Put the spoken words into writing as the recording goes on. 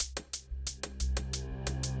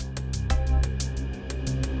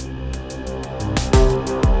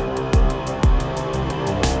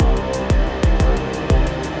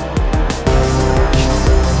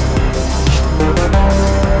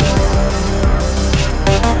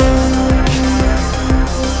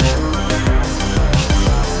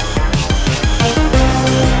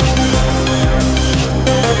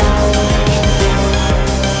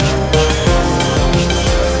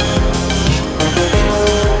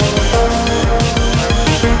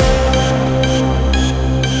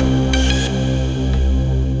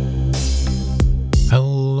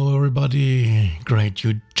that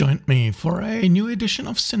you joined me for a new edition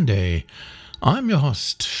of syndae. I'm your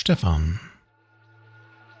host, Stefan.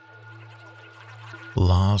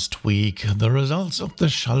 Last week, the results of the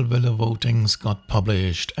Schallwelle votings got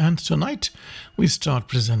published, and tonight we start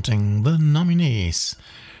presenting the nominees.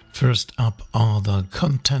 First up are the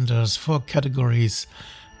contenders for categories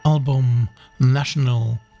Album,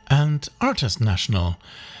 National, and Artist National.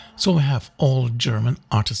 So we have all German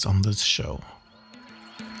artists on this show.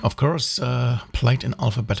 Of course, played in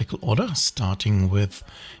alphabetical order, starting with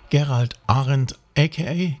Gerald Arendt,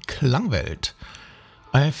 aka Klangwelt.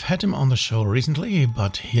 I've had him on the show recently,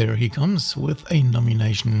 but here he comes with a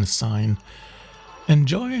nomination sign.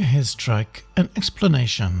 Enjoy his track, An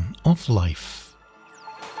Explanation of Life.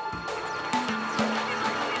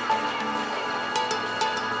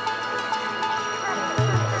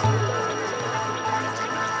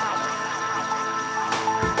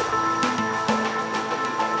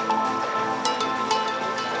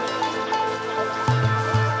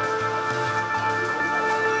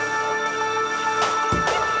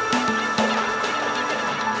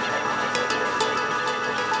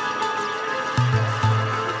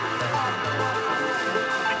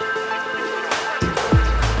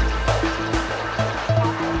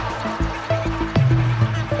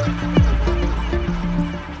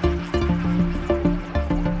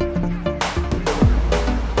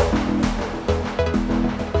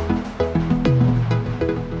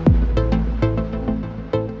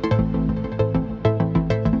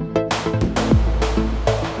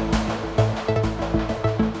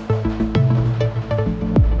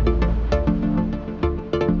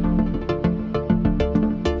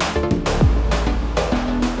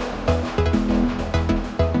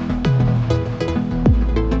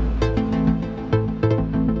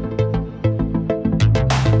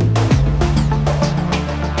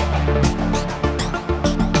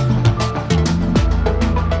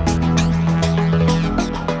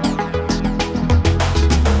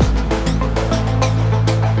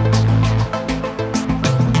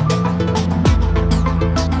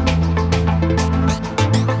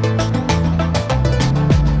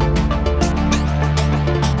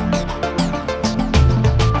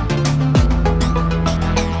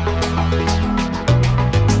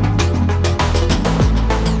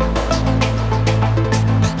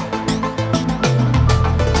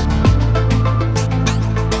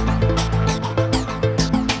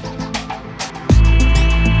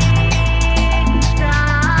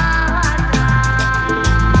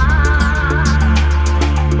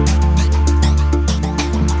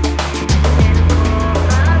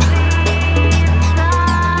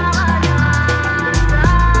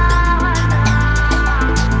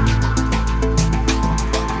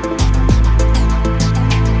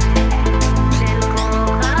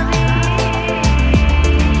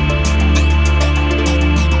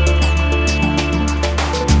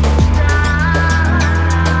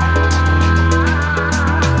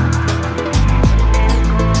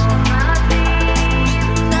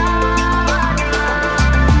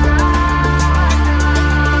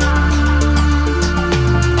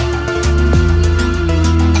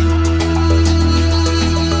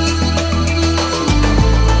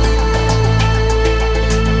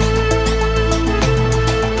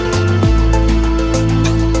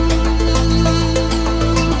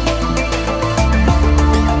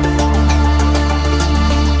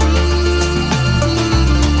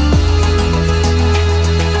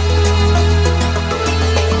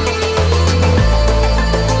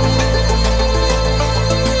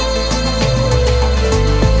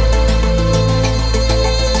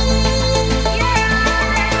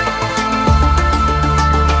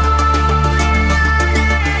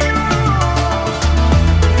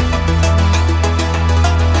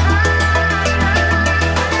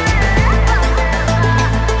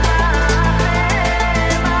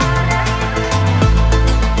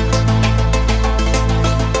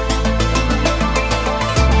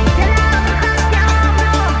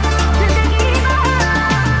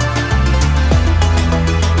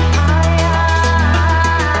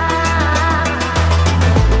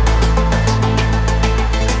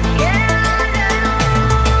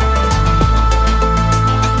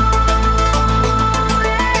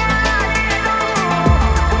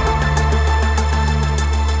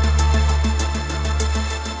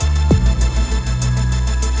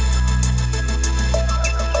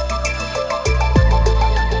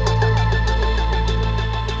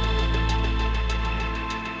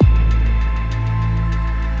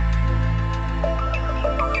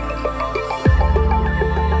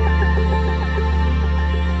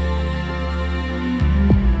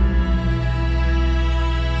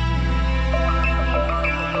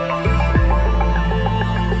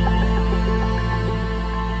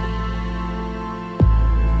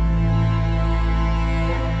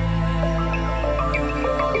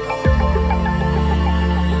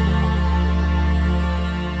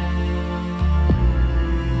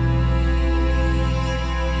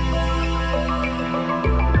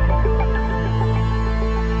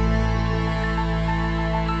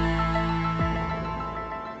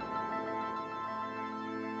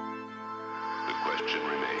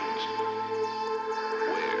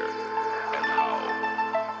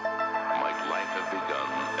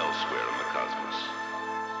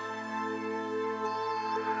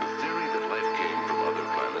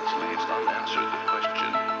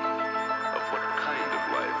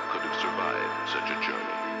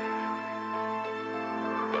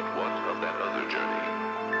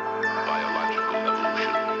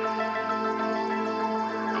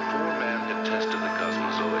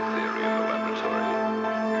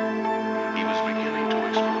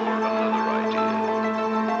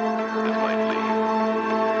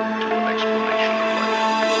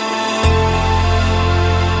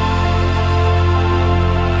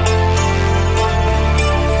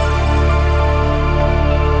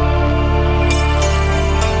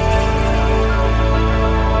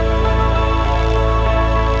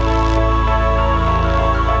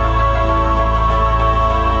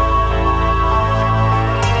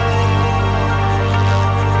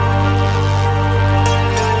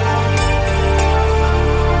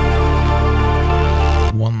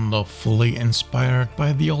 fully inspired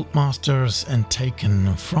by the old masters and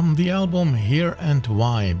taken from the album Here and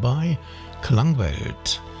Why by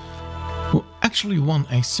Klangwelt, who actually won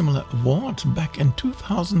a similar award back in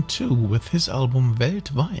 2002 with his album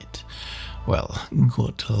Weltweit. Well,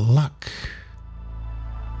 good luck.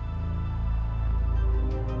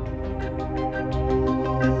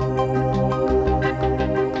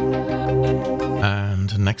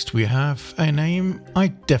 And next we have a name I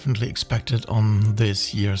definitely expected on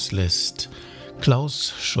this year's list,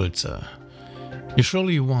 Klaus Schulze. He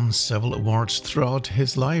surely won several awards throughout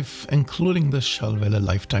his life, including the Schallwelle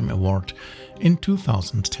Lifetime Award in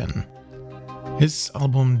 2010. His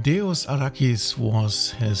album Deus Arrakis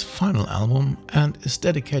was his final album and is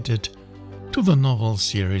dedicated to the novel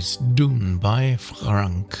series Dune by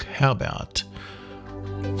Frank Herbert.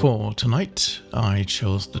 For tonight, I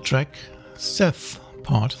chose the track Seth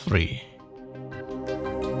Part 3.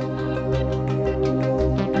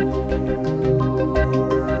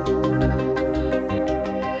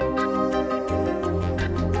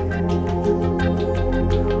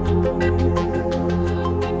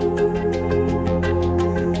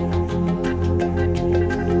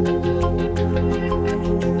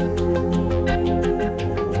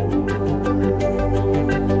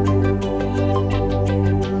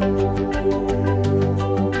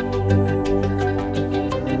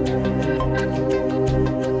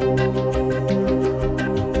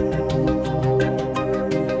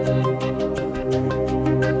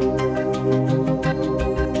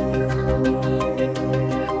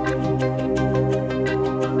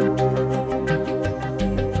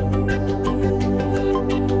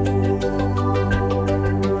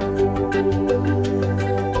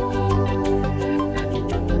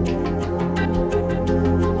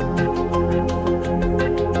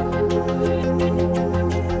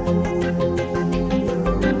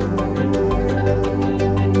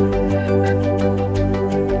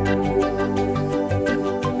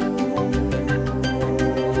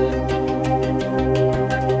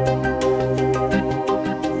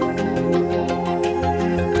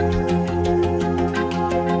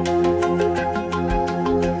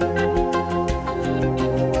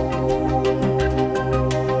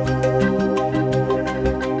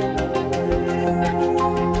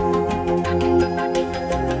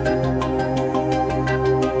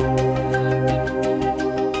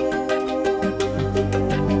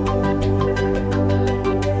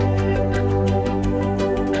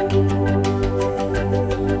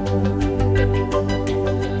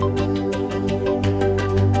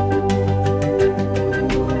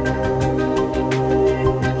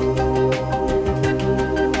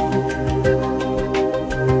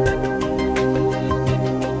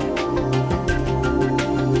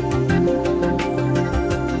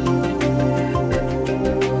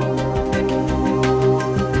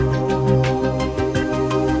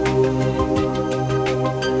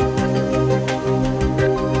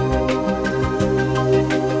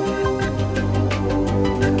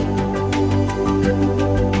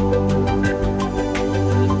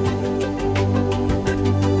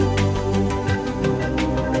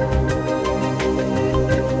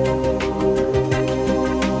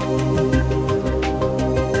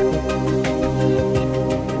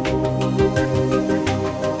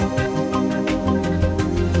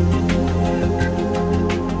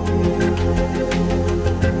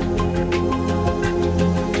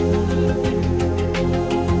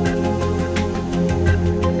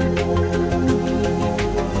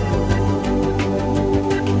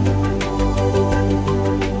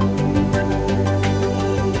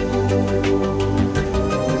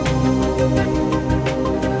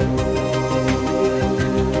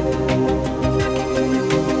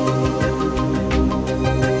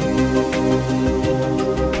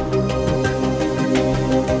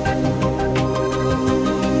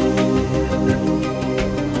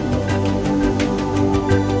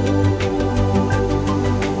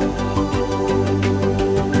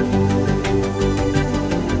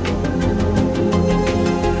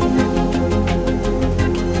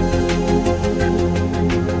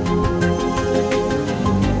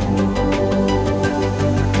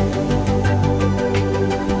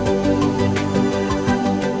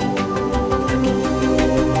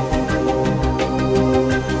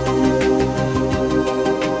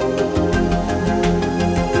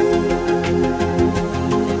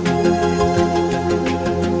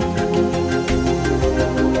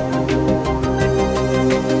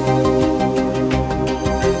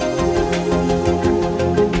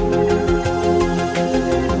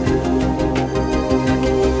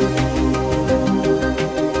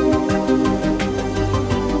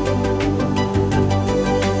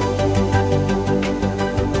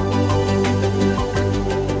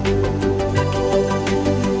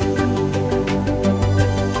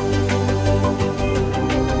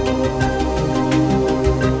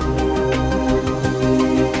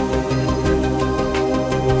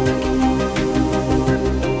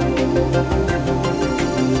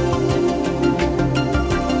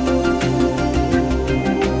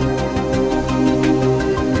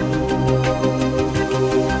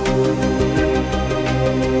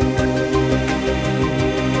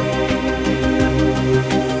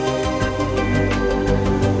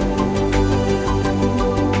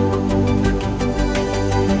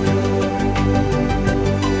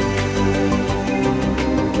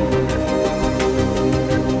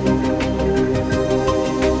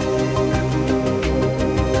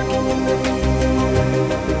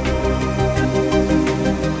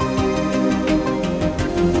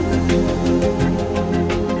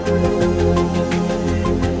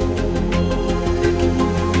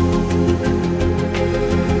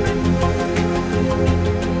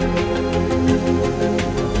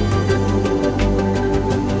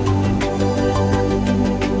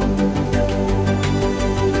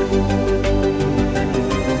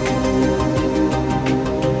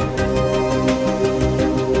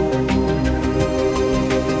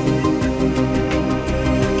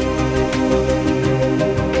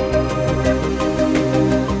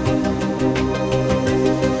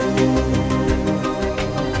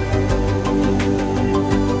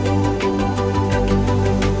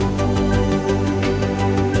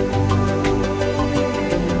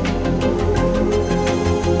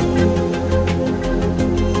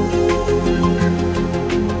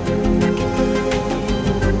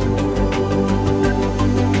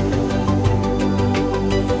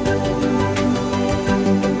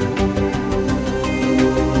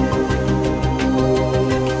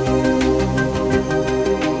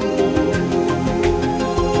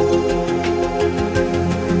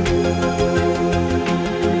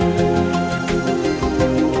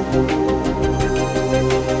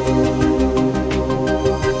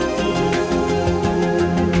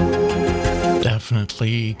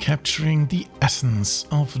 Reminiscence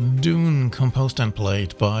of Dune, composed and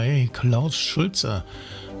played by Klaus Schulze,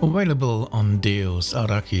 available on Deus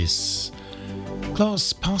Arrakis.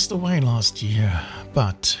 Klaus passed away last year,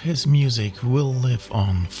 but his music will live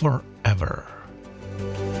on forever.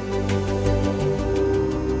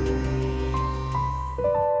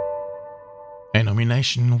 A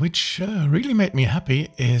nomination which really made me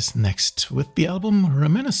happy is next with the album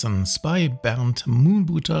Reminiscence by Bernd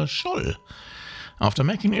Moonbooter Scholl. After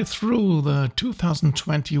making it through the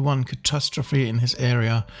 2021 catastrophe in his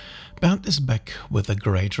area, Bernd is back with a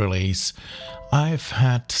great release. I've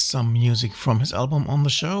had some music from his album on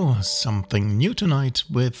the show, something new tonight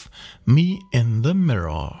with Me in the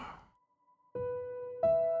Mirror.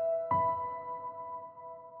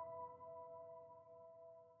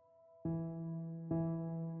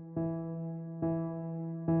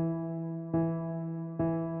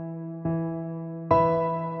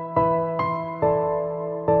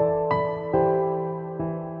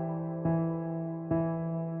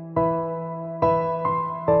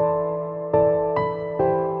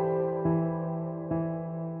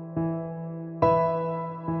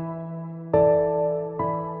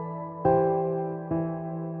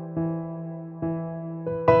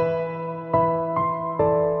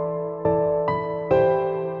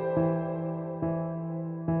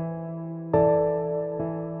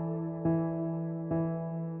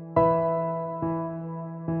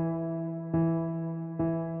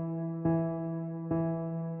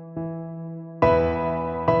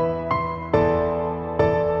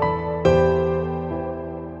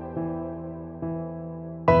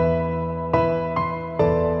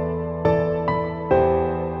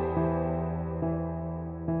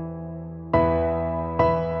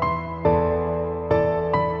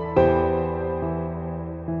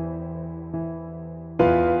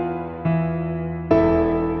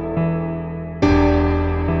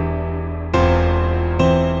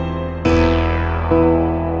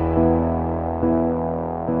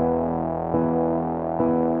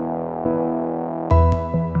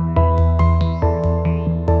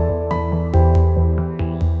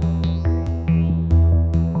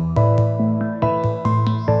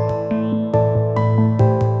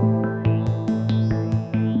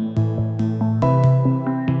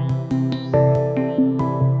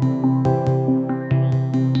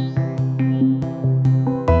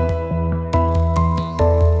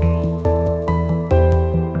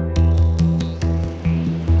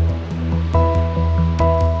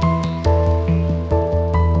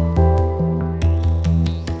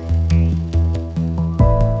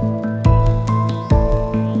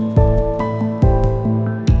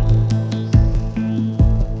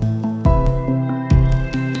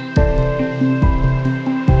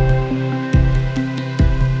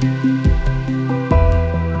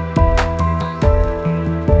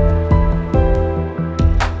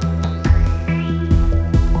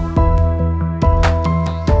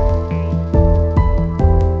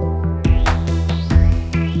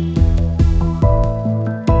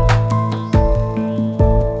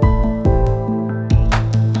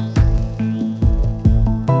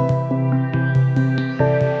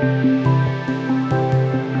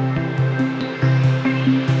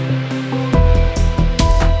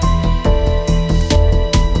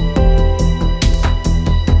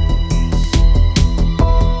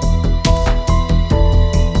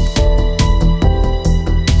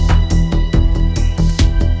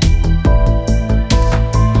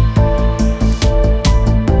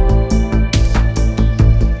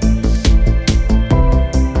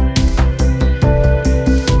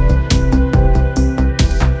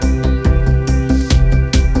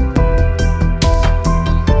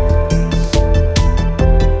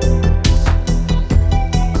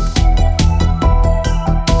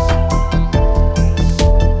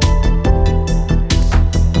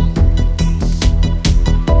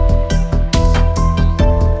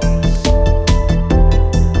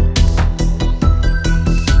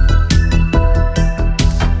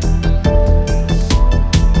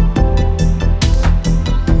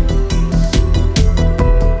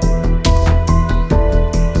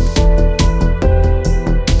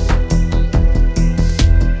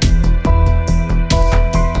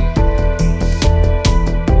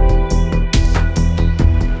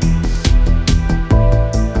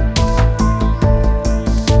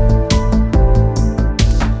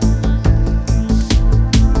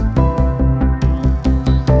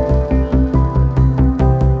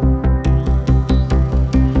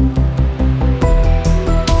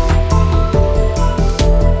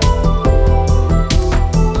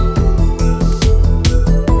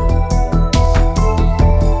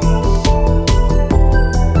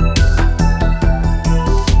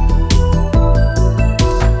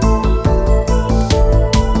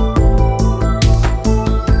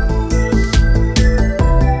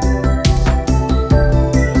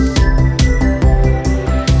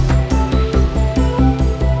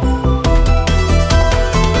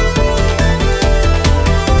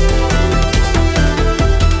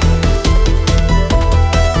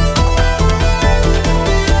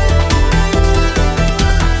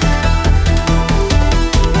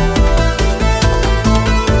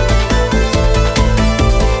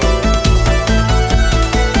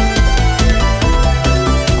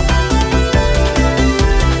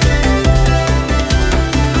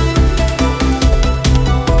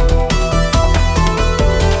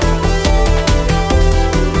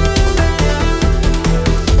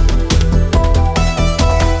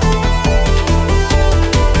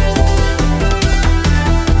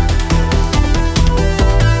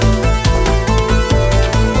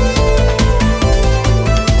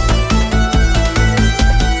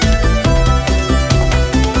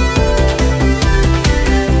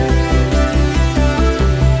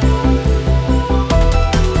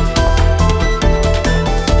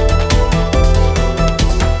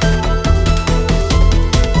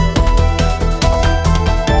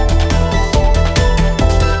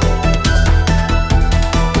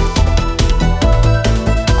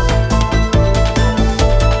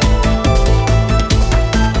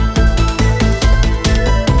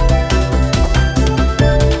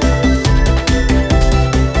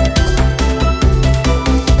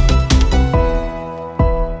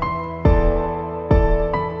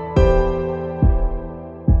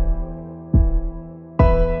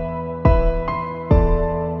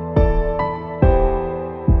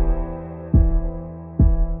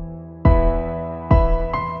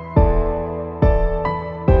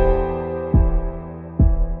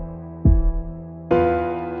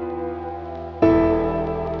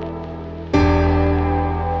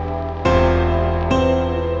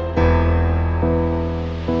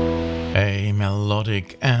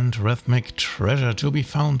 melodic and rhythmic treasure to be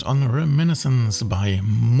found on Reminiscence by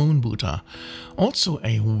Moonbooter. Also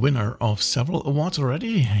a winner of several awards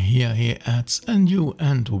already, here he adds a new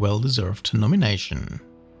and well-deserved nomination.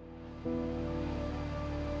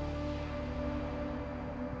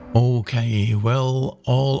 Okay, well,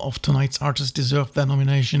 all of tonight's artists deserve their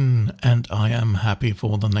nomination, and I am happy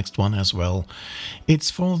for the next one as well.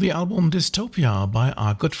 It's for the album Distopia by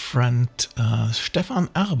our good friend Stefan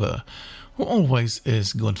Erbe, who always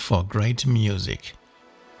is good for great music.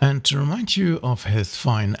 And to remind you of his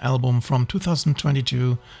fine album from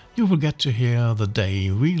 2022, you will get to hear The Day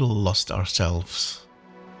We Lost Ourselves.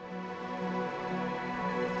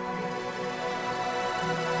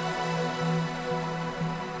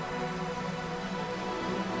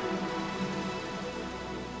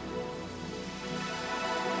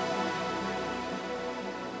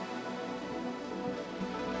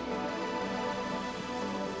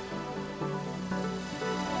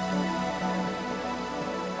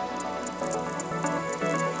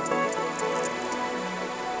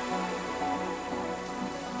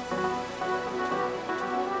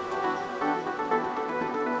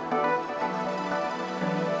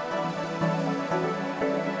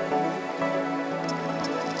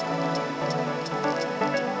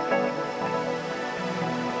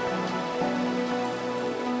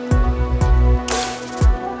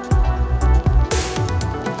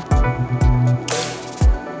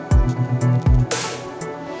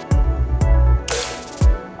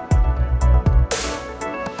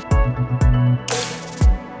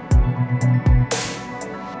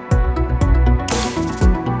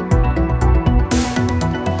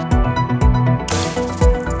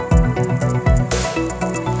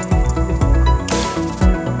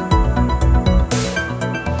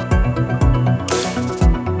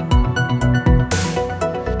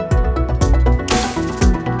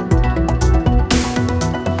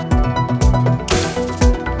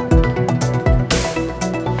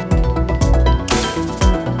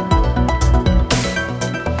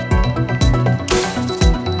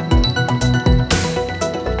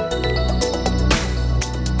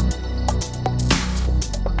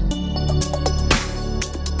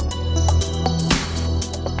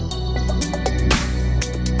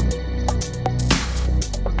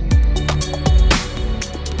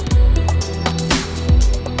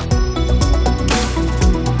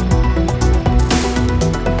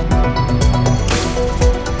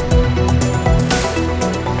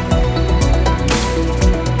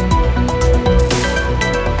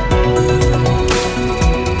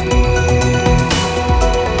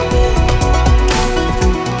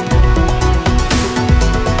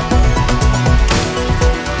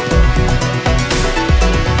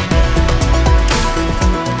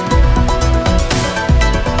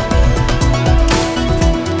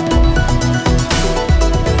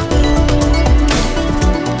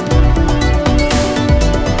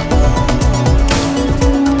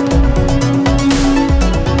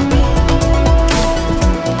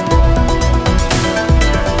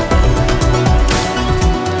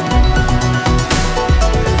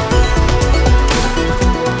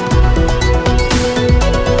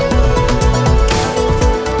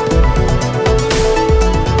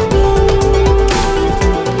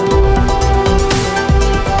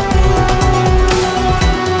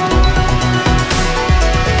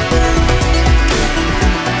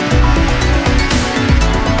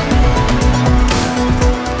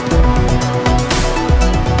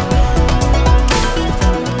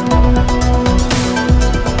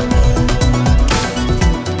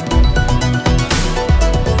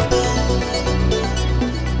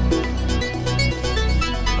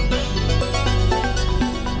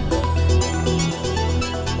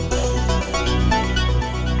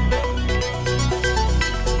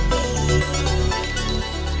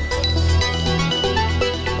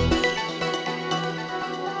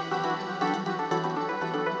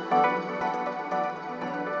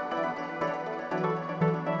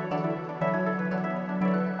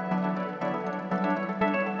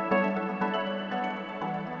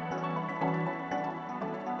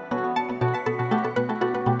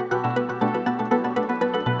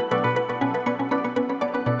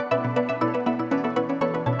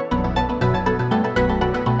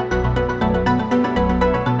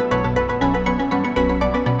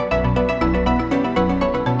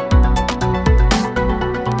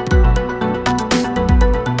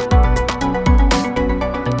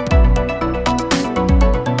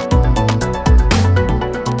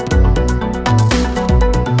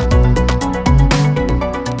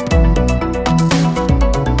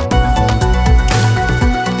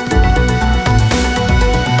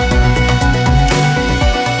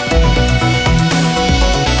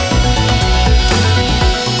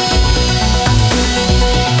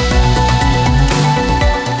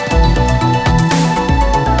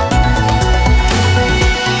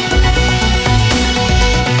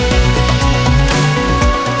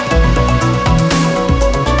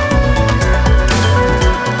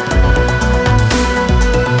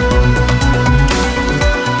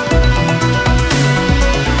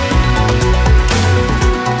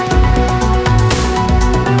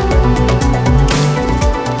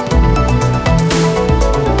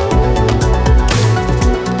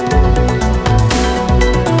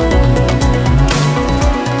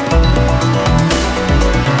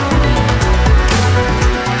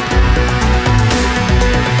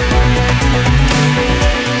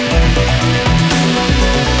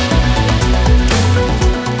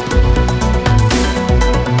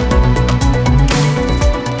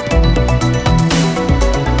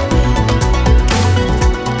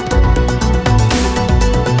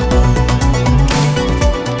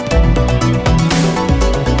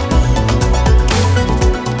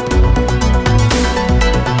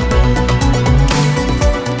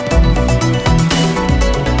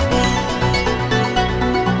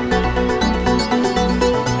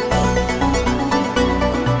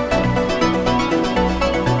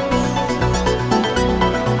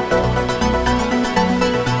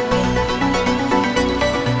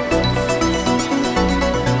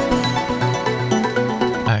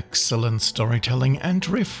 excellent storytelling and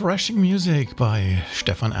refreshing music by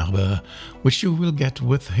Stefan Erbe, which you will get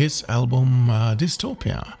with his album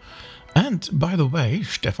Distopia. And by the way,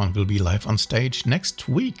 Stefan will be live on stage next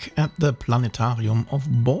week at the Planetarium of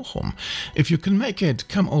Bochum. If you can make it,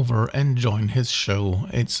 come over and join his show.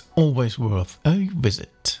 It's always worth a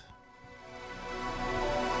visit.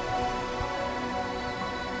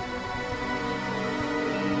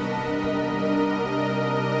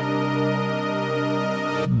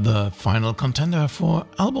 The final contender for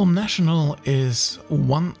Album National is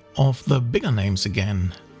one of the bigger names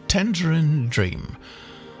again, Tangerine Dream.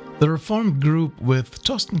 The reformed group with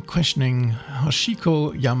Thorsten Questioning,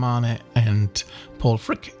 Hashiko Yamane and Paul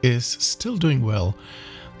Frick is still doing well.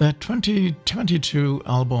 Their 2022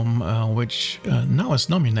 album, which now is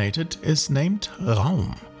nominated, is named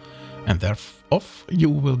Raum. And thereof you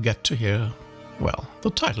will get to hear, well, the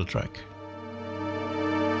title track.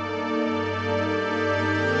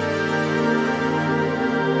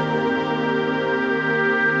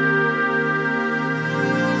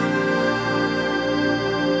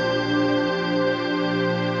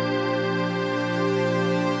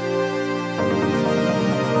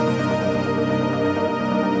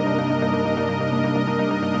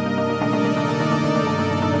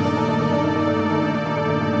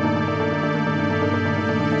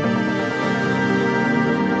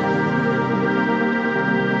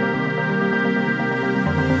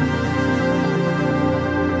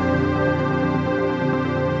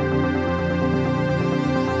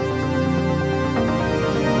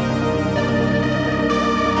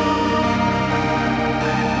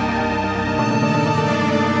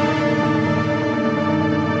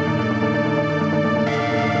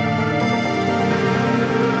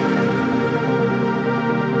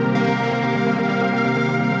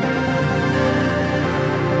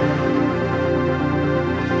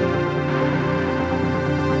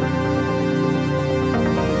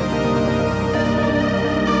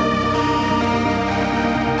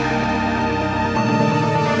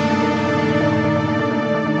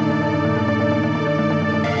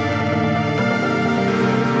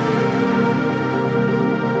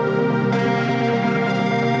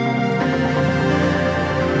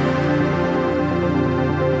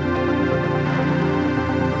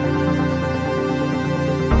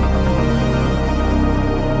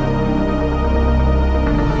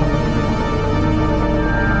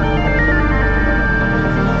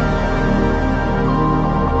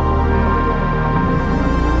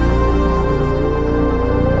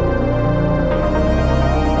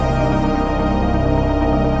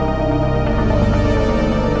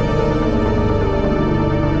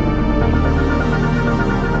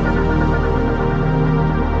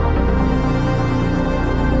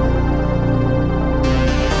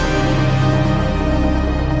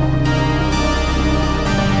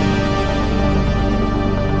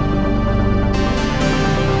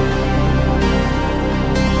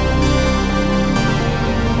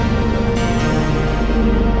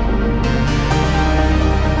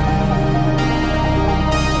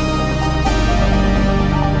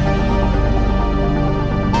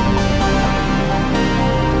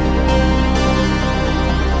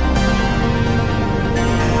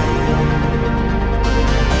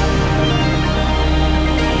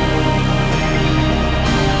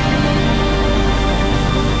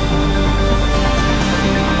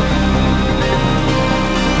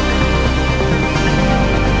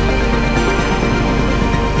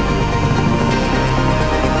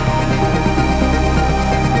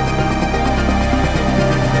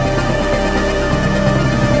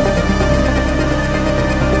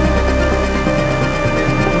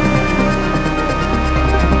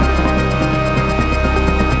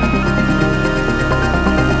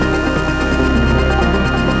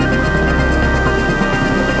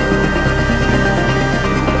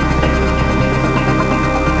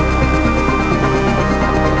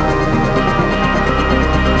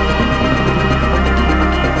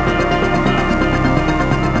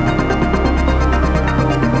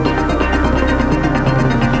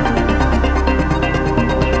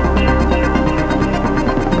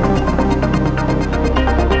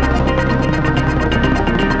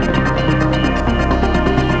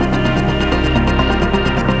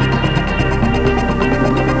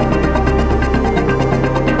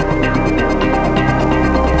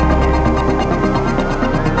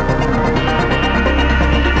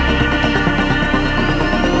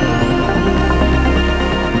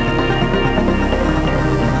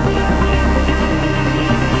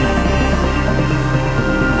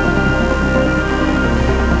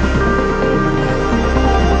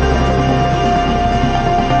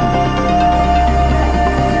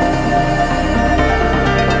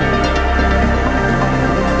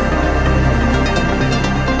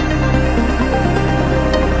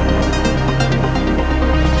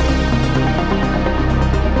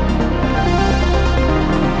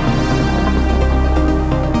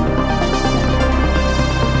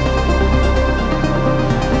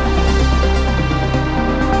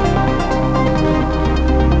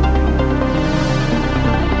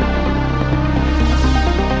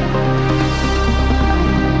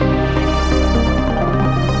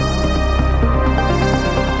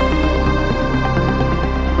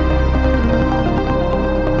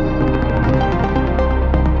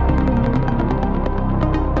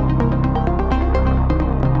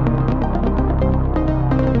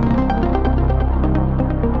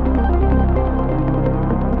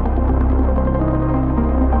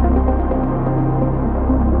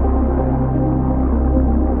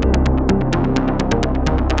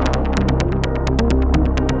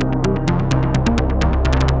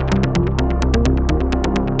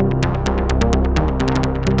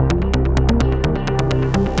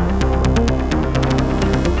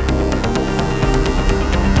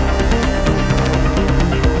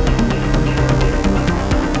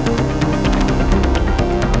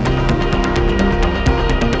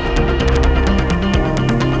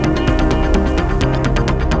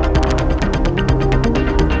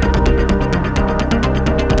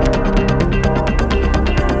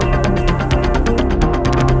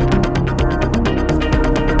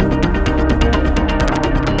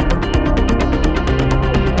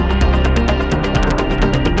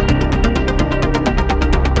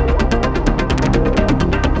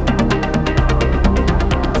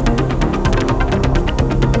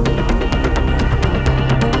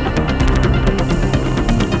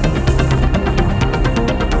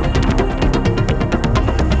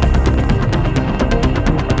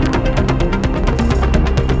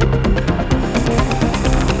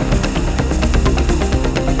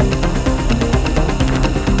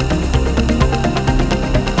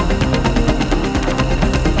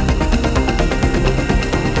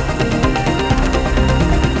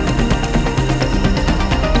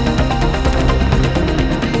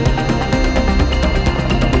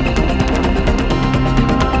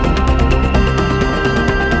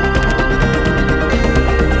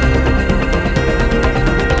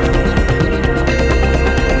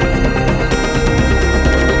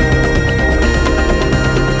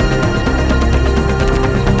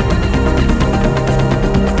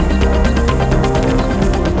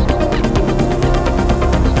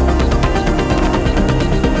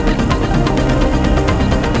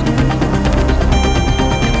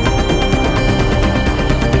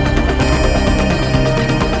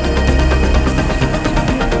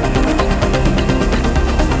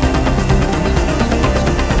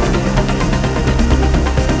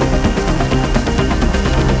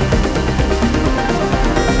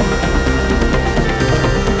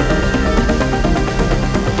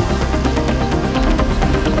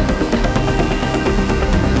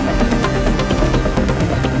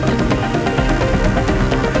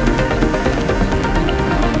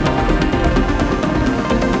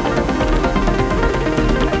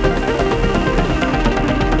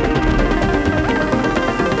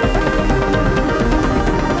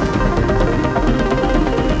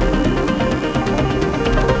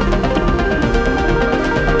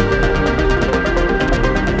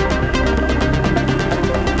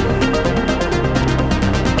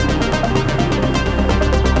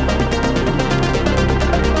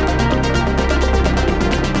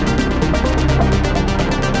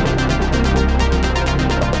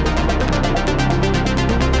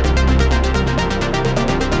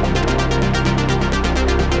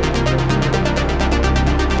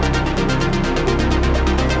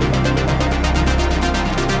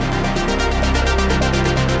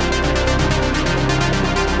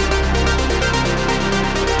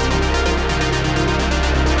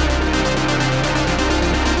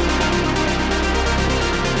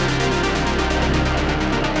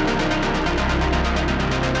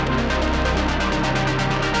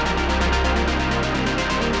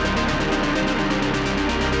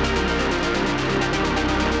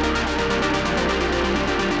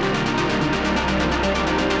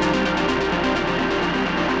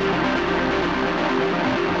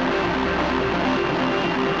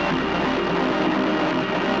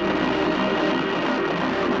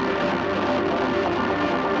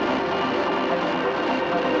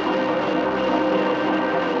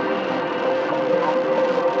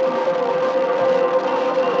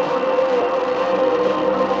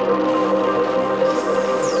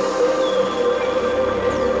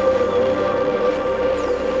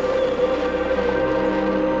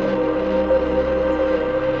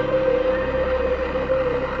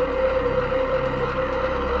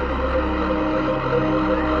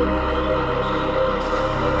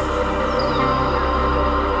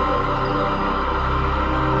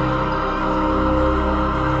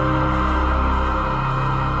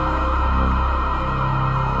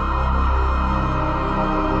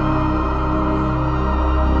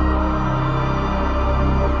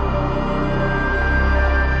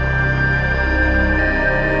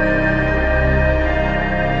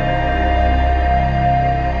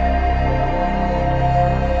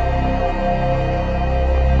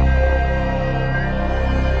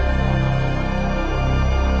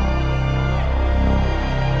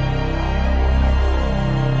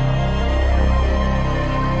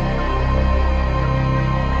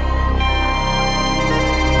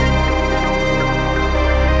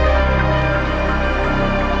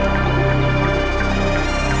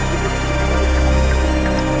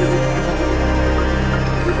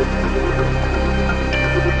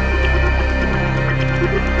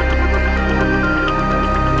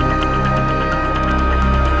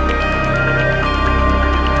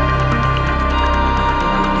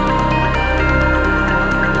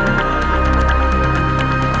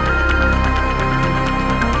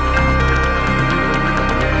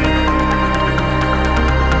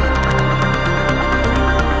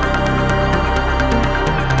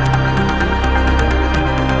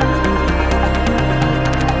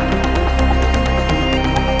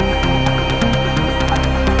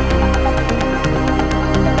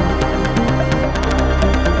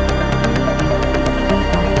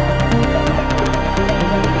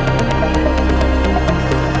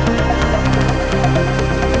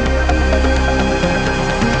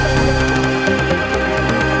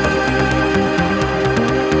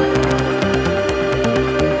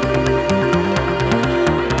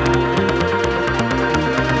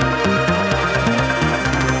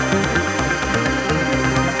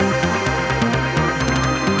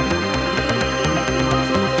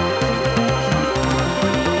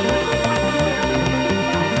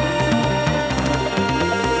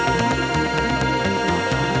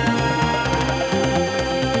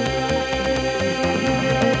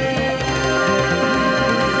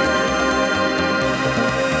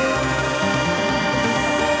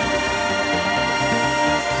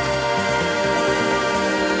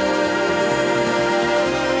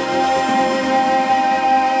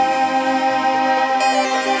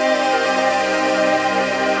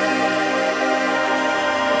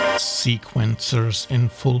 sequencers in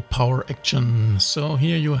full power action. So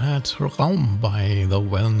here you had Raum by the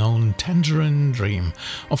well-known Tangerine Dream.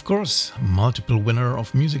 Of course, multiple winner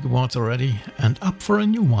of music awards already and up for a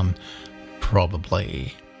new one,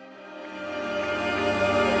 probably.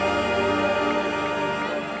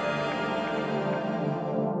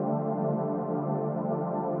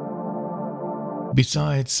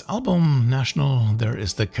 Besides Album National, there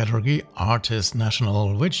is the category Artist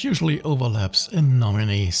National, which usually overlaps in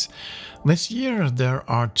nominees. This year there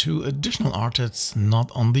are 2 additional artists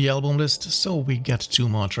not on the album list, so we get 2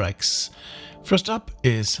 more tracks. First up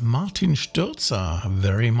is Martin Stürtzer,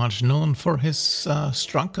 very much known for his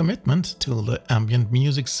strong commitment to the ambient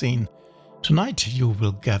music scene. Tonight you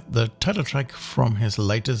will get the title track from his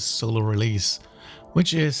latest solo release,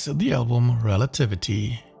 which is the album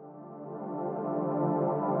Relativity.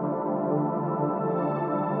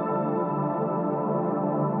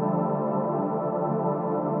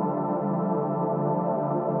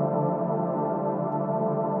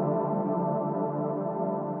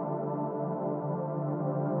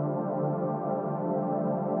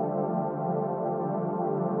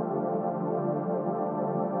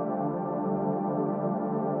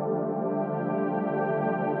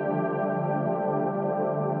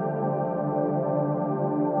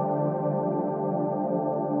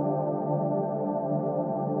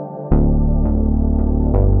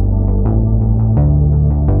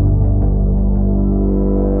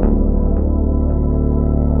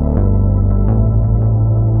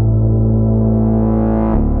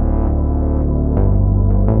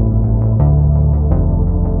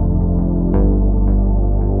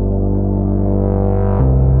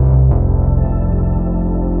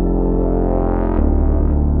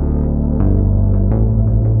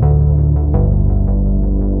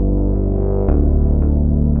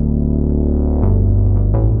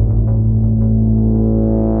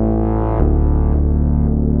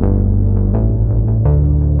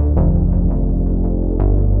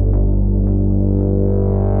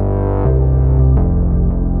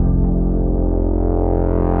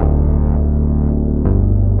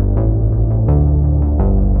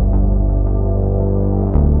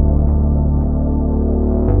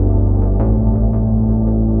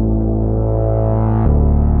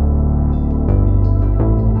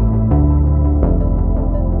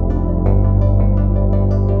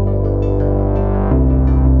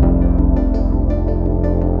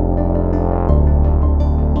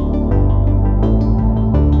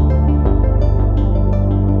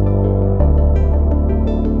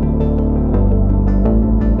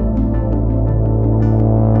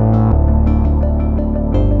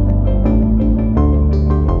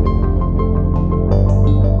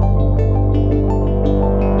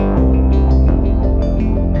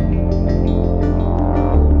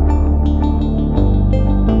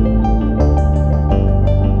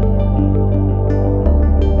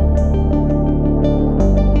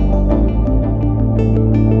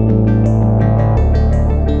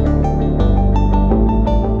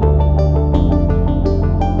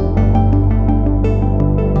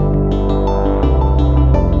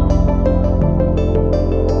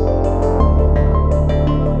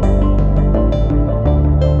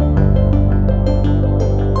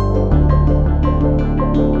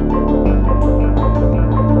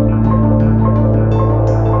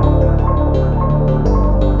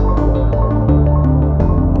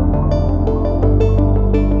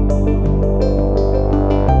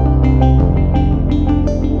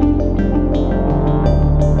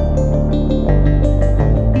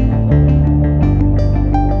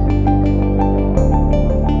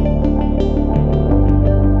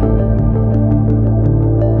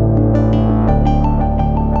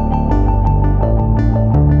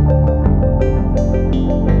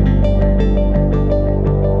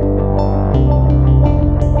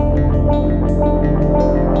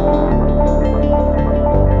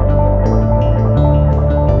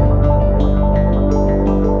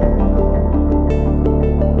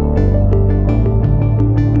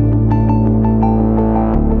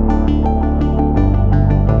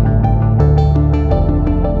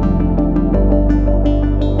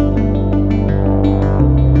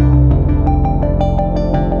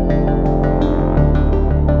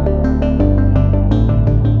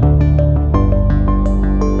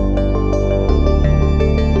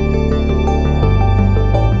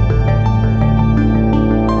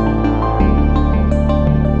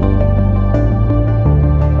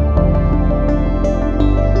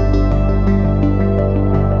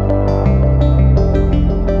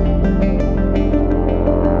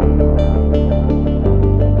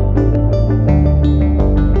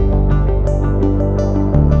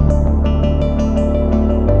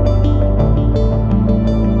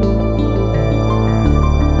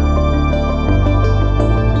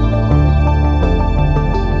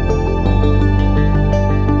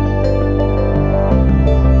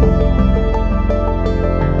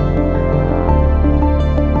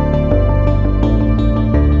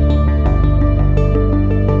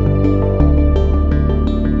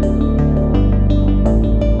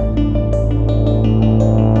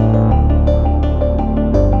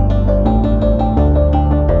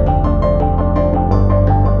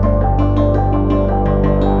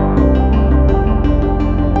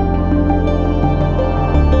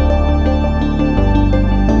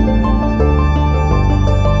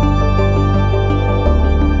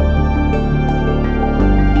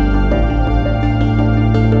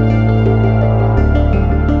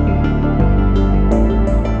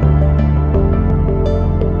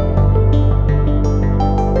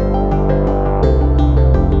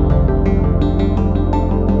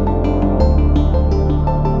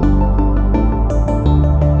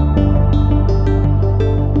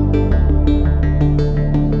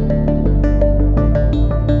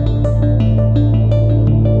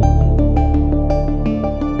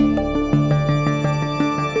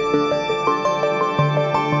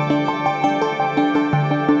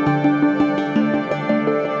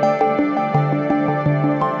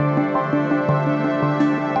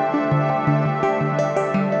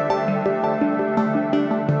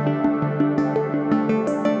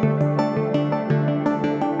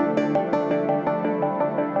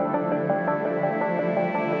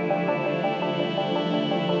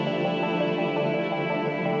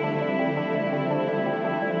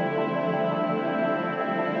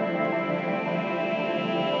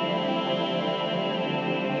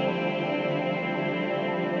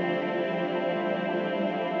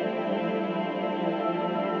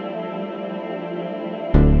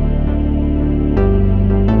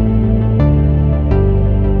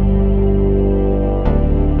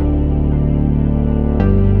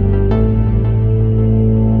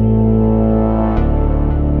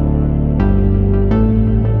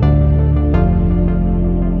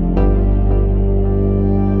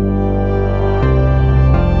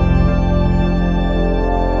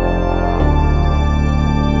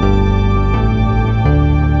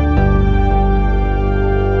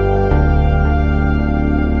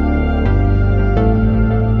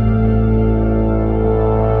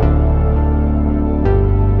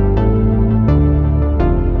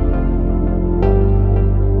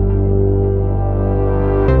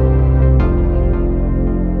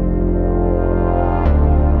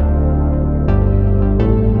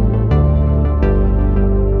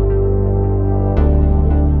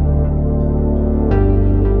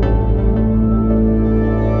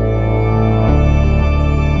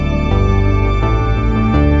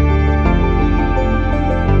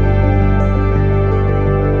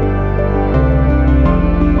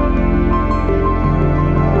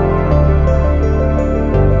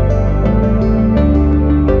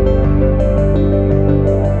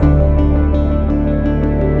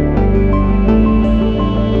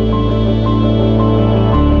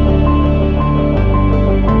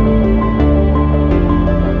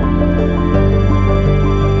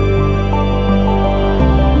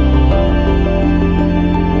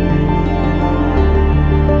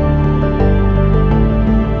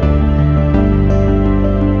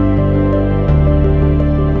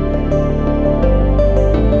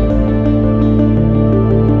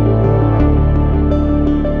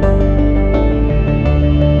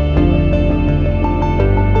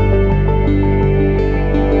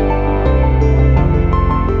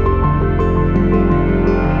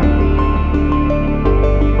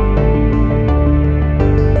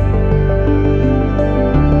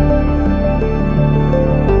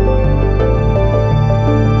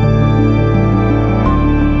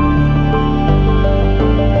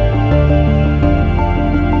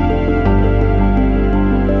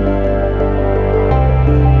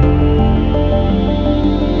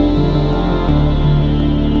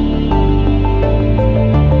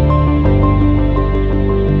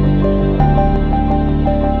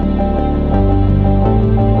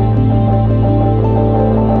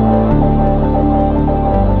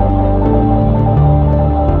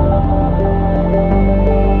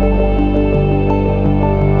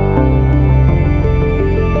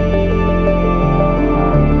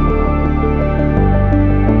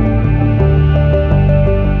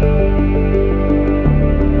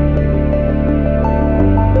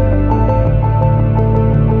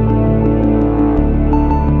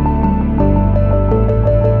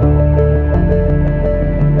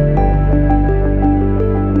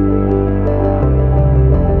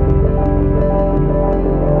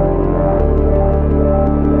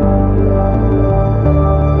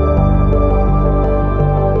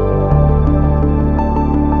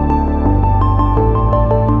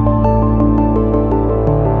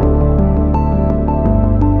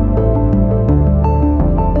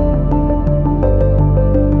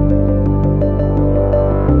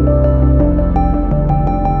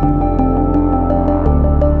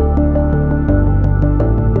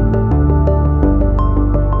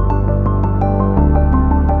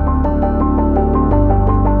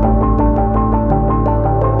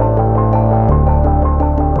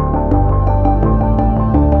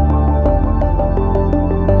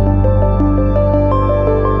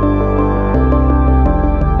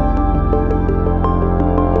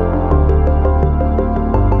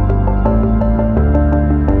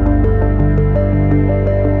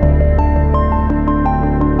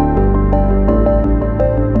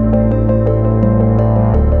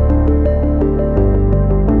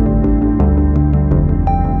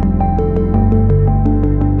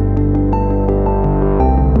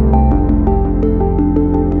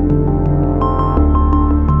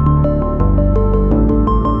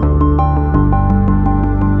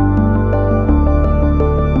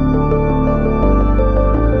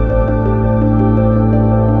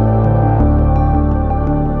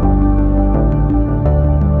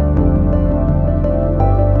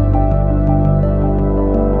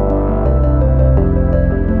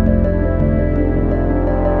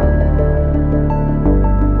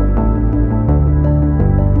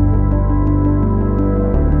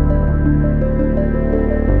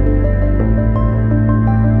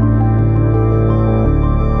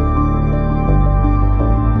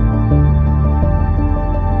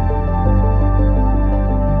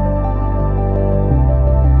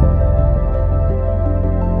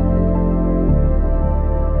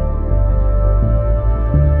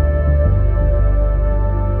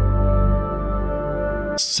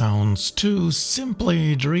 sounds to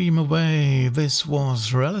simply dream away. This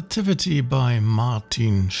was Relativity by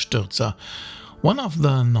Martin Stürtzer, one of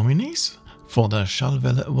the nominees for the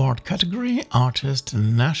Schallwelle Award category Artist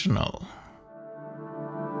National.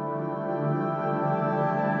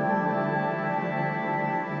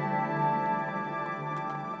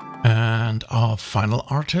 And our final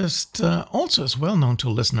artist also is well known to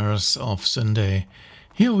listeners of syndae.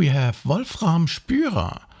 Here we have Wolfram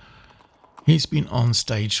Spyra. He's been on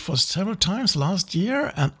stage for several times last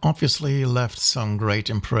year and obviously left some great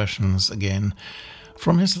impressions again.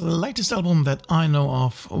 From his latest album that I know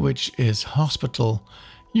of, which is Hospital,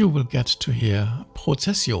 you will get to hear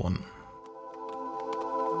Prozession.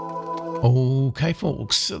 Okay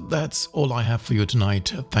folks, that's all I have for you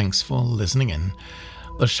tonight. Thanks for listening in.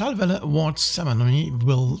 The Schallwelle Awards ceremony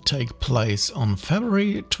will take place on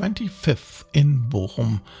February 25th in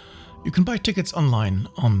Bochum. You can buy tickets online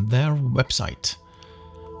on their website.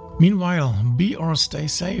 Meanwhile, be or stay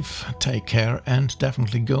safe, take care, and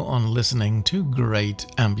definitely go on listening to great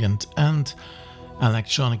ambient and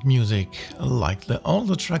electronic music like all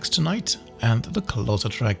the tracks tonight and the closer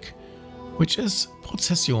track, which is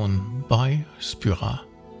Prozession by Spyra.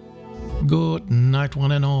 Good night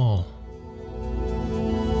one and all.